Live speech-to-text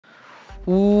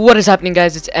What is happening,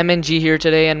 guys? It's MLG here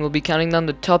today, and we'll be counting down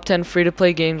the top 10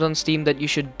 free-to-play games on Steam that you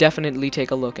should definitely take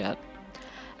a look at.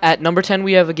 At number 10,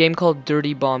 we have a game called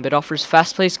Dirty Bomb. It offers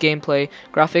fast-paced gameplay,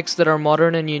 graphics that are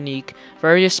modern and unique,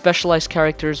 various specialized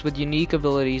characters with unique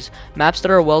abilities, maps that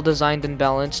are well-designed and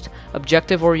balanced,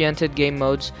 objective-oriented game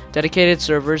modes, dedicated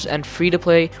servers, and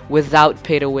free-to-play without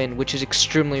pay-to-win, which is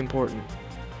extremely important.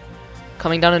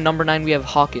 Coming down at number 9, we have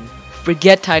Hawken.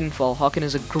 Forget Titanfall. Hawken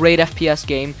is a great FPS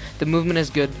game, the movement is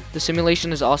good, the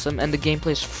simulation is awesome, and the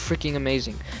gameplay is freaking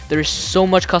amazing. There is so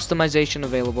much customization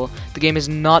available, the game is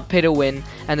not pay to win,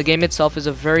 and the game itself is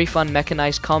a very fun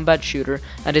mechanized combat shooter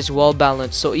and is well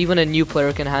balanced, so even a new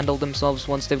player can handle themselves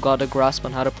once they've got a grasp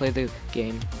on how to play the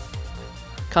game.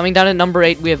 Coming down at number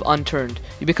 8, we have Unturned.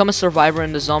 You become a survivor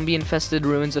in the zombie-infested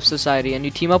ruins of society, and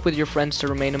you team up with your friends to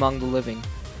remain among the living.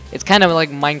 It's kind of like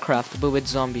Minecraft, but with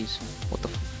zombies. What the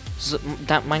f-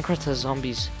 that Minecraft has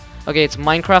zombies. Okay, it's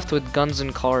Minecraft with guns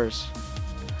and cars.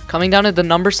 Coming down at the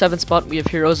number 7 spot, we have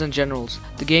Heroes and Generals.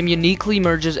 The game uniquely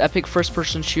merges epic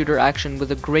first-person shooter action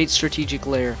with a great strategic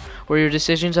layer, where your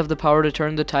decisions have the power to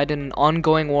turn the tide in an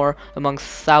ongoing war among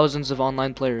thousands of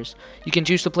online players. You can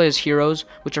choose to play as heroes,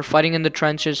 which are fighting in the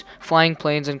trenches, flying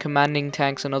planes, and commanding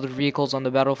tanks and other vehicles on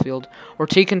the battlefield, or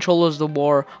take control of the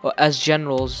war as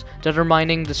generals,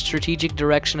 determining the strategic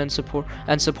direction and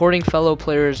supporting fellow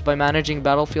players by managing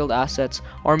battlefield assets,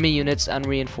 army units, and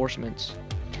reinforcements.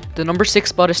 The number 6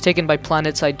 spot is taken by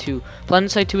PlanetSide 2.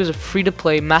 PlanetSide 2 is a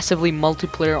free-to-play, massively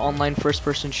multiplayer online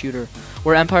first-person shooter,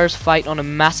 where empires fight on a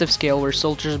massive scale, where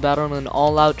soldiers battle in an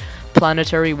all-out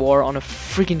planetary war on a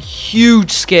freaking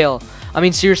huge scale. I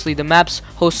mean, seriously, the maps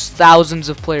host thousands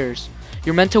of players.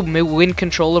 You're meant to win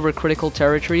control over critical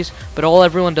territories, but all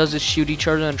everyone does is shoot each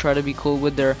other and try to be cool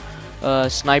with their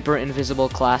sniper invisible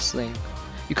class thing.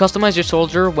 You customize your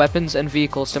soldier, weapons, and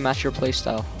vehicles to match your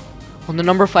playstyle. On the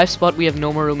number 5 spot, we have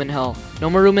No More Room in Hell. No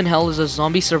More Room in Hell is a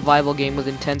zombie survival game with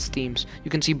intense themes. You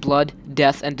can see blood,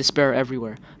 death, and despair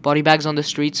everywhere. Body bags on the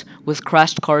streets, with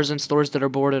crashed cars and stores that are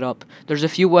boarded up. There's a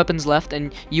few weapons left,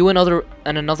 and you and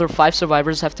another 5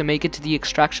 survivors have to make it to the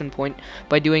extraction point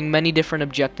by doing many different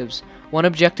objectives. One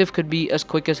objective could be as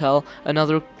quick as hell,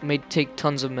 another may take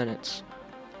tons of minutes.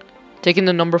 Taking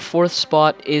the number 4th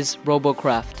spot is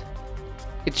Robocraft.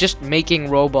 It's just making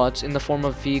robots in the form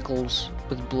of vehicles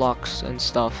with blocks and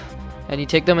stuff, and you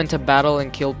take them into battle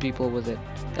and kill people with it.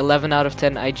 11 out of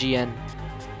 10 IGN.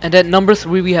 And at number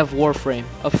 3 we have Warframe,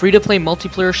 a free-to-play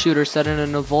multiplayer shooter set in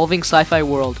an evolving sci-fi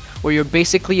world where you're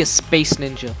basically a space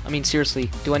ninja. I mean, seriously,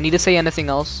 do I need to say anything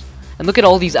else? And look at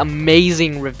all these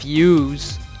amazing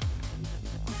reviews.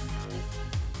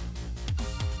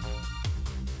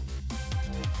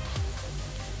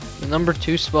 The number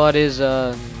 2 spot is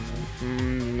I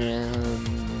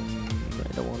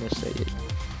don't want to say it.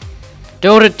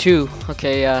 Dota 2.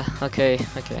 Okay, okay.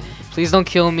 Please don't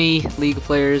kill me, League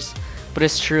players, but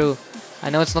it's true. I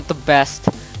know it's not the best,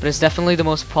 but it's definitely the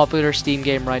most popular Steam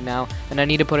game right now, and I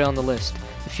need to put it on the list.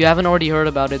 If you haven't already heard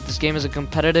about it, this game is a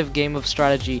competitive game of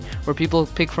strategy where people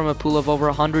pick from a pool of over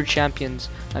 100 champions,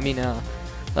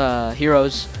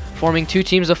 heroes, forming 2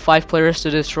 teams of 5 players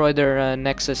to destroy their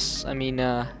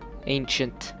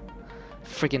ancient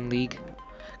freaking league.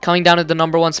 Coming down at the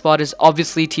number 1 spot is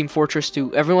obviously Team Fortress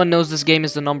 2. Everyone knows this game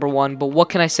is the number 1, but what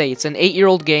can I say? It's an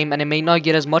 8-year-old game and it may not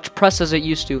get as much press as it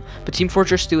used to, but Team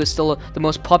Fortress 2 is still the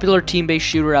most popular team-based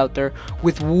shooter out there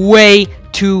with way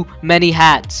too many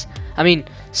hats. I mean,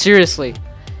 seriously.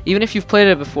 Even if you've played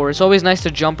it before, it's always nice to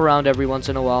jump around every once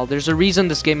in a while. There's a reason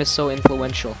this game is so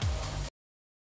influential.